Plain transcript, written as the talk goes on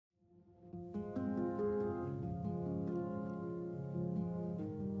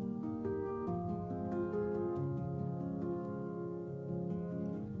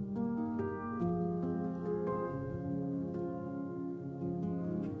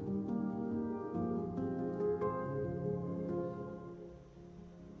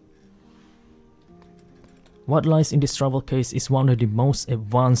What lies in this travel case is one of the most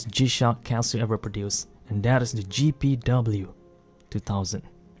advanced G-Shock CASIO ever produced, and that is the GPW-2000.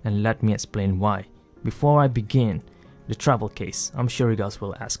 And let me explain why. Before I begin the travel case, I'm sure you guys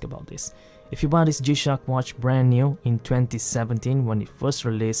will ask about this. If you buy this G-Shock watch brand new in 2017 when it first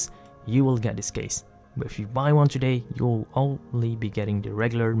released, you will get this case. But if you buy one today, you'll only be getting the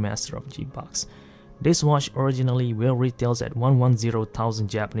regular Master of G box. This watch originally will retails at 110,000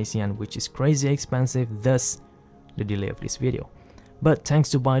 Japanese yen, which is crazy expensive, thus the delay of this video. But thanks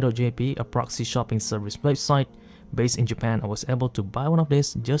to buy.jp, a proxy shopping service website based in Japan, I was able to buy one of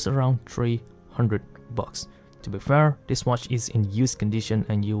these just around 300 bucks. To be fair, this watch is in used condition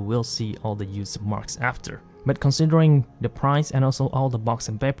and you will see all the used marks after. But considering the price and also all the box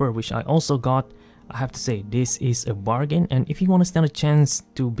and paper which I also got, I have to say this is a bargain. And if you want to stand a chance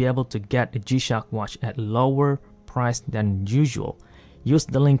to be able to get a G-Shock watch at lower price than usual, use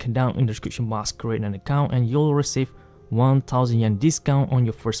the link down in the description box, create an account, and you'll receive 1000 yen discount on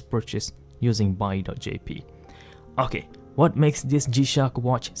your first purchase using buy.jp. Okay, what makes this G-Shock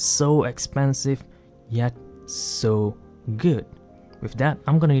watch so expensive yet so good? With that,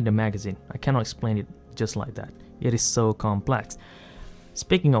 I'm gonna need a magazine. I cannot explain it just like that. It is so complex.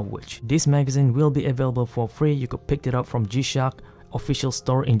 Speaking of which, this magazine will be available for free. You could pick it up from G-Shock official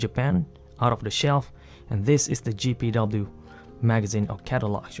store in Japan, out of the shelf. And this is the GPW magazine or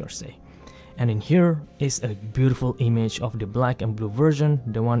catalog, I should say. And in here is a beautiful image of the black and blue version.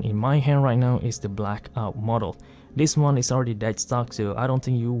 The one in my hand right now is the black out model. This one is already dead stock, so I don't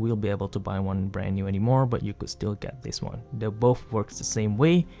think you will be able to buy one brand new anymore, but you could still get this one. They both works the same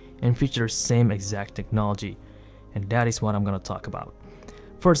way and feature same exact technology. And that is what I'm gonna talk about.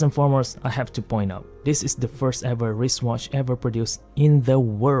 First and foremost, I have to point out, this is the first ever wristwatch ever produced in the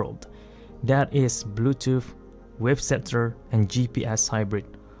world. That is Bluetooth, Waveceptor, and GPS hybrid,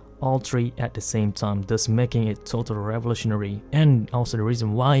 all three at the same time, thus making it totally revolutionary. And also the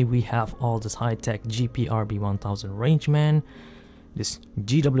reason why we have all this high-tech GPRB-1000 Rangeman, this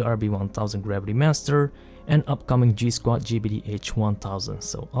GWRB-1000 Gravitymaster, and upcoming G-Squad GBD-H-1000.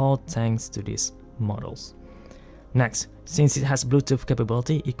 So all thanks to these models. Next, since it has Bluetooth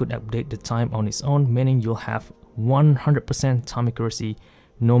capability, it could update the time on its own, meaning you'll have 100% time accuracy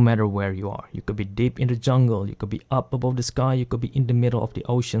no matter where you are. You could be deep in the jungle, you could be up above the sky, you could be in the middle of the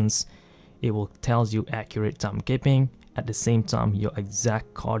oceans. It will tell you accurate timekeeping, at the same time your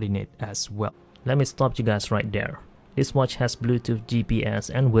exact coordinate as well. Let me stop you guys right there. This watch has Bluetooth, GPS,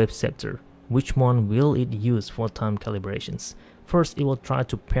 and Waveceptor. Which one will it use for time calibrations? First, it will try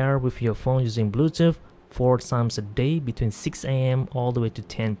to pair with your phone using Bluetooth 4 times a day between 6 AM all the way to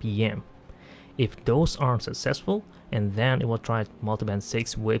 10 PM. If those aren't successful, and then it will try multiband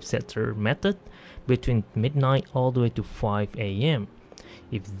 6 Waveceptor method between midnight all the way to 5 AM.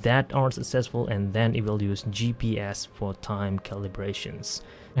 If that aren't successful, and then it will use GPS for time calibrations.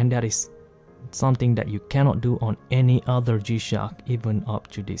 And that is something that you cannot do on any other G-Shock even up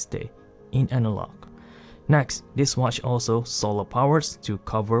to this day in analog. Next, this watch also solar powers to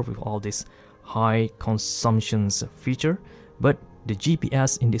cover with all this high consumptions feature, but the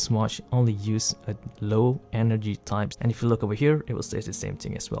GPS in this watch only use a low energy types. And if you look over here, it will say the same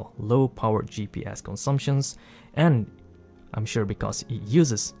thing as well, low power GPS consumptions. And I'm sure because it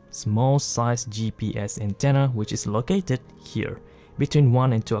uses small size GPS antenna, which is located here between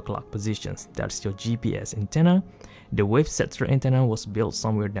 1 and 2 o'clock positions. That's your GPS antenna. The Waveceptor antenna was built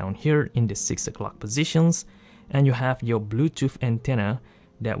somewhere down here in the 6 o'clock positions, and you have your Bluetooth antenna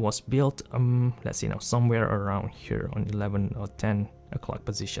that was built let's see now, somewhere around here on 11 or 10 o'clock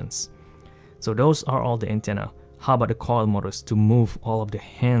positions. So those are all the antenna. How about the coil motors to move all of the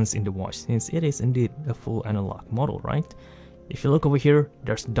hands in the watch, since it is indeed a full analog model, right? If you look over here,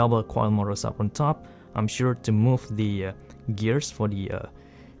 there's double coil motors up on top. I'm sure to move the gears for the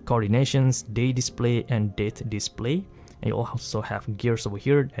coordinations, day display and date display. And you also have gears over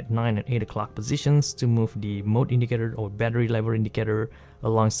here at 9 and 8 o'clock positions to move the mode indicator or battery level indicator,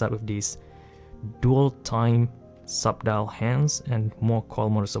 alongside with these dual time sub-dial hands, and more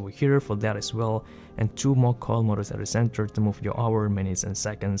coil motors over here for that as well, and 2 more coil motors at the center to move your hour, minutes, and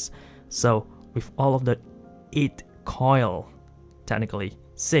seconds. So with all of the 8 coil, technically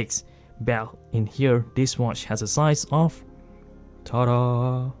 6 bell in here, this watch has a size of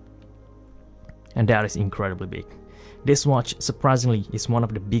ta-da! And that is incredibly big. This watch surprisingly is one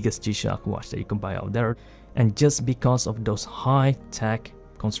of the biggest G-Shock watch that you can buy out there, and just because of those high-tech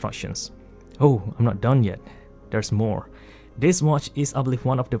constructions. Oh, I'm not done yet. There's more. This watch is, I believe,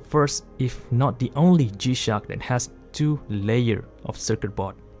 one of the first, if not the only G-Shock that has 2 layers of circuit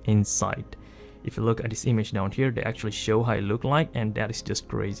board inside. If you look at this image down here, they actually show how it look like, and that is just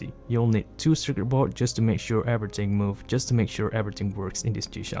crazy. You'll need 2 circuit boards just to make sure everything moves, just to make sure everything works in this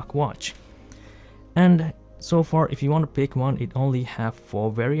G-Shock watch. And so far, if you want to pick one, it only have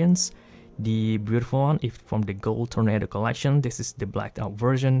 4 variants. The beautiful one is from the Gold Tornado collection. This is the blacked out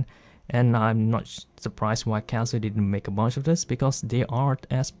version, and I'm not surprised why CASIO didn't make a bunch of this, because they aren't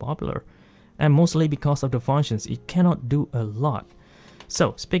as popular, and mostly because of the functions. It cannot do a lot.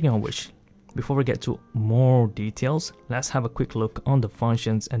 So speaking of which, before we get to more details, let's have a quick look on the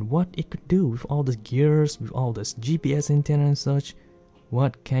functions and what it could do with all the gears, with all this GPS antenna and such.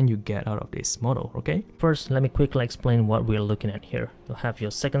 What can you get out of this model, okay? First, let me quickly explain what we're looking at here. You'll have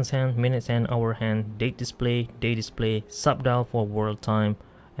your seconds hand, minutes hand, hour hand, date display, day display, sub-dial for world time,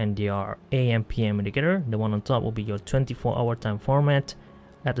 and your AM PM indicator. The one on top will be your 24-hour time format.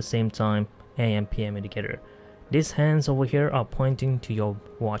 At the same time, AM PM indicator. These hands over here are pointing to your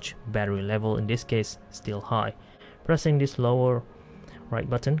watch battery level, in this case still high. Pressing this lower right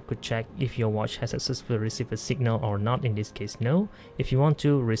button could check if your watch has successfully received a signal or not, in this case no. If you want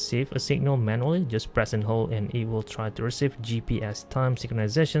to receive a signal manually, just press and hold and it will try to receive GPS time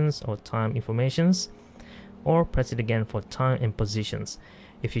synchronizations or time informations, or press it again for time and positions.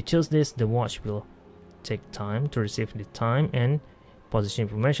 If you choose this, the watch will take time to receive the time and position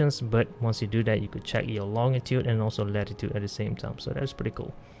informations, but once you do that, you could check your longitude and also latitude at the same time, so that's pretty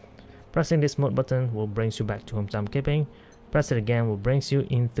cool. Pressing this mode button will bring you back to home timekeeping. Press it again will bring you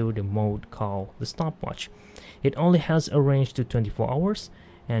into the mode called the stopwatch. It only has a range to 24 hours,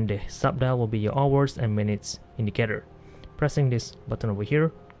 and the sub-dial will be your hours and minutes indicator. Pressing this button over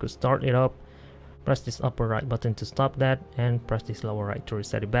here could start it up. Press this upper right button to stop that, and press this lower right to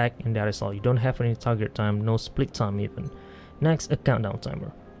reset it back, and that is all. You don't have any target time, no split time even. Next, a countdown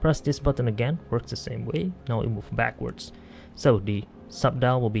timer. Press this button again, works the same way. Now it moves backwards. So the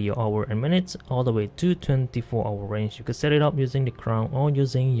sub-dial will be your hour and minutes all the way to 24-hour range. You can set it up using the crown or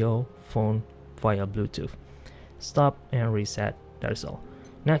using your phone via Bluetooth. Stop and reset, that is all.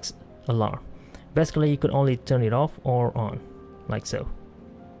 Next, alarm. Basically, you could only turn it off or on, like so.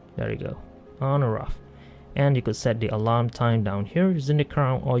 There you go, on or off. And you could set the alarm time down here using the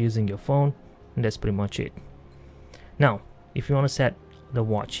crown or using your phone, and that's pretty much it. Now, if you want to set the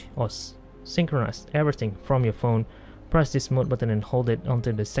watch or synchronize everything from your phone, press this mode button and hold it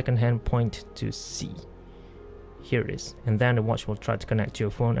until the second hand point to C. Here it is, and then the watch will try to connect to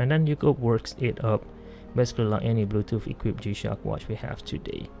your phone, and then you could work it up, basically like any Bluetooth equipped G-Shock watch we have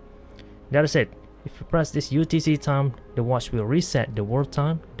today. That is it. If you press this UTC time, the watch will reset the world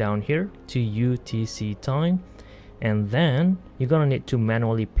time down here to UTC time, and then you're gonna need to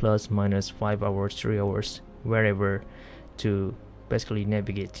manually plus minus 5 hours, 3 hours, wherever, to basically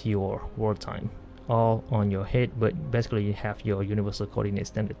navigate your world time, all on your head, but basically you have your universal coordinate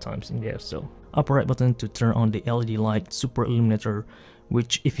standard times in there. So upper right button to turn on the LED light super illuminator,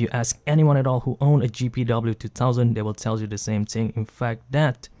 which if you ask anyone at all who own a GPW-2000, they will tell you the same thing. In fact,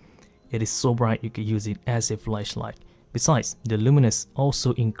 that it is so bright you can use it as a flashlight. Besides, the luminous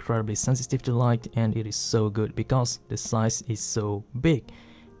also incredibly sensitive to light, and it is so good because the size is so big.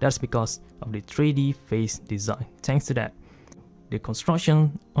 That's because of the 3D face design. Thanks to that, the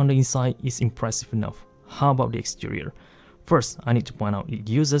construction on the inside is impressive enough. How about the exterior? First, I need to point out it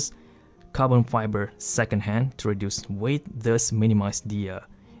uses carbon fiber second hand to reduce weight, thus minimize the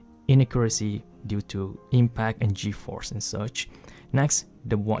inaccuracy due to impact and G-force and such. Next,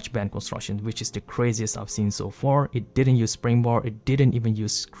 the watch band construction, which is the craziest I've seen so far. It didn't use spring bar, it didn't even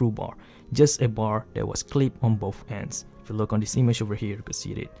use screw bar, just a bar that was clipped on both ends. If you look on this image over here, you can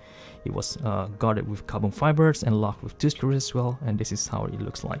see it. It was guarded with carbon fibers and locked with 2 screws as well, and this is how it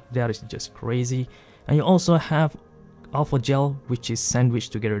looks like. That is just crazy. And you also have alpha gel, which is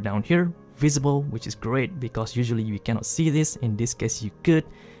sandwiched together down here, visible, which is great because usually you cannot see this. In this case you could.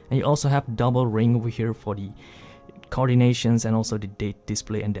 And you also have double ring over here for the coordinations and also the date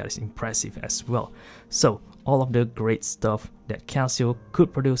display, and that is impressive as well. So all of the great stuff that CASIO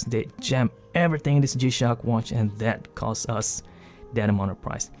could produce, they jam everything in this G-Shock watch, and that costs us that amount of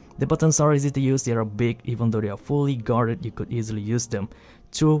price. The buttons are easy to use, they are big, even though they are fully guarded, you could easily use them.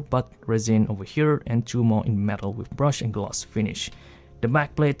 2 butt resin over here and 2 more in metal with brush and gloss finish. The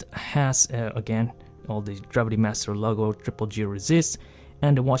backplate has again all the Gravitymaster logo, triple G resist,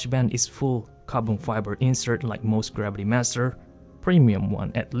 and the watch band is full carbon fiber insert like most Gravitymaster, premium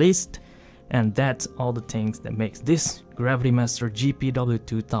one at least. And that's all the things that makes this Gravitymaster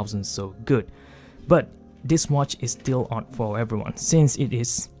GPW-2000 so good. But this watch is still not for everyone, since it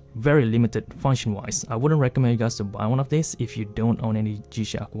is very limited function wise. I wouldn't recommend you guys to buy one of these if you don't own any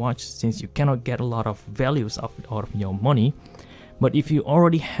G-Shock watch, since you cannot get a lot of values out of your money. But if you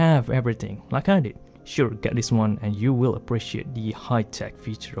already have everything, like I did, sure, get this one and you will appreciate the high-tech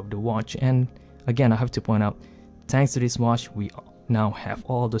feature of the watch. And again, I have to point out, thanks to this watch, we now have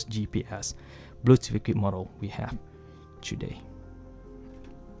all those GPS, Bluetooth equipped model we have today.